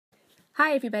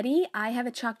Hi everybody, I have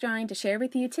a chalk drawing to share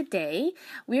with you today.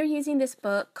 We are using this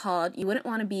book called You Wouldn't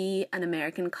Want to Be an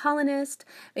American Colonist.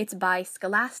 It's by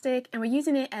Scholastic and we're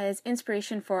using it as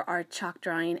inspiration for our chalk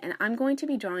drawing, and I'm going to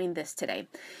be drawing this today.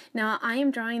 Now I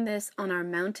am drawing this on our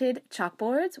mounted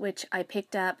chalkboards, which I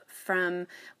picked up from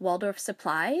Waldorf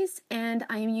Supplies, and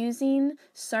I am using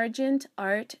Sargent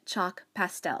Art chalk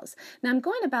pastels. Now I'm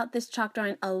going about this chalk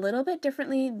drawing a little bit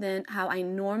differently than how I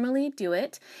normally do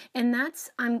it, and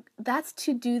that's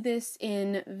to do this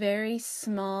in very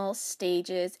small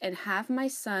stages and have my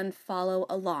son follow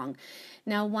along.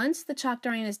 Now, once the chalk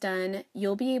drawing is done,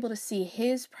 you'll be able to see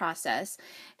his process,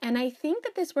 and I think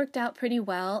that this worked out pretty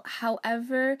well.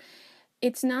 However,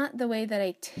 it's not the way that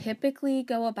I typically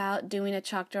go about doing a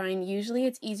chalk drawing. Usually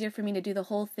it's easier for me to do the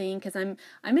whole thing because I'm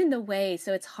in the way,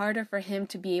 so it's harder for him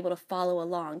to be able to follow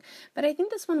along. But I think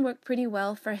this one worked pretty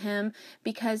well for him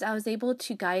because I was able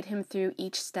to guide him through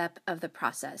each step of the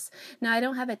process. Now, I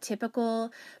don't have a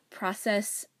typical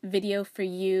process video for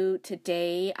you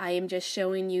today. I am just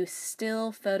showing you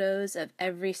still photos of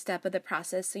every step of the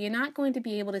process, so you're not going to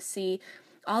be able to see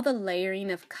all the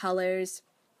layering of colors.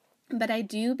 But I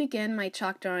do begin my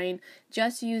chalk drawing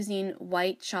just using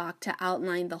white chalk to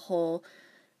outline the whole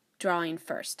drawing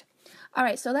first. All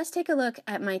right, so let's take a look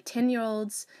at my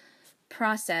 10-year-old's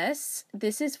process.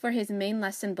 This is for his main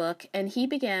lesson book, and he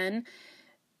began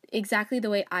exactly the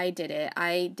way I did it.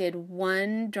 I did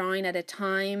one drawing at a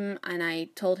time, and I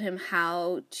told him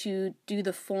how to do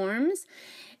the forms.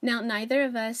 Now, neither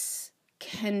of us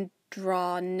can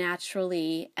draw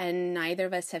naturally, and neither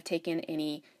of us have taken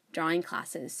any drawing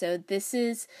classes. So this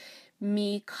is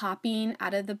me copying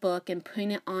out of the book and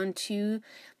putting it onto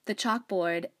the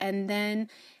chalkboard and then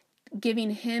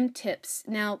giving him tips.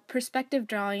 Now, perspective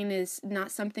drawing is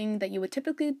not something that you would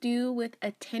typically do with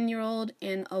a 10-year-old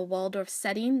in a Waldorf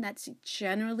setting. That's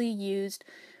generally used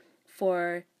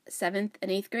for 7th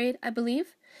and 8th grade, I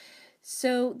believe.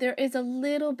 So there is a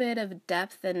little bit of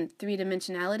depth and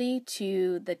three-dimensionality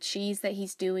to the cheese that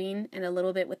he's doing and a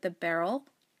little bit with the barrel.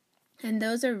 And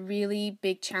those are really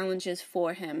big challenges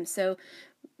for him. So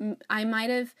I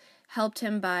might have helped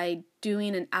him by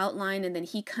doing an outline, and then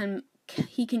he can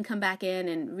come back in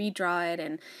and redraw it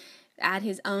and add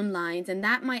his own lines. And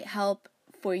that might help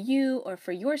for you or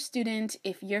for your student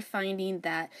if you're finding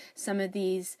that some of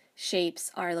these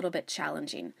shapes are a little bit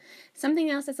challenging.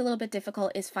 Something else that's a little bit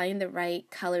difficult is finding the right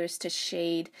colors to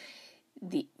shade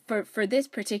for this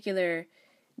particular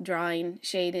drawing,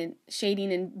 shading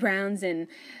in browns and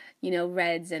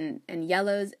reds and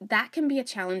yellows. That can be a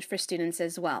challenge for students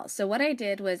as well. So what I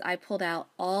did was I pulled out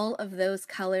all of those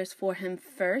colors for him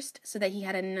first so that he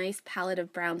had a nice palette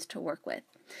of browns to work with.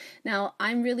 Now,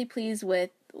 I'm really pleased with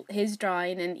his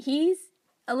drawing, and he's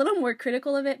a little more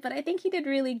critical of it, but I think he did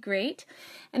really great.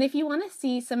 And if you want to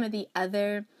see some of the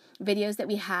other videos that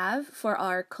we have for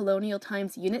our Colonial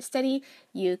Times unit study,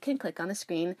 you can click on the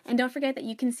screen. And don't forget that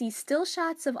you can see still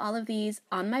shots of all of these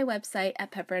on my website at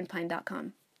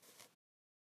pepperandpine.com.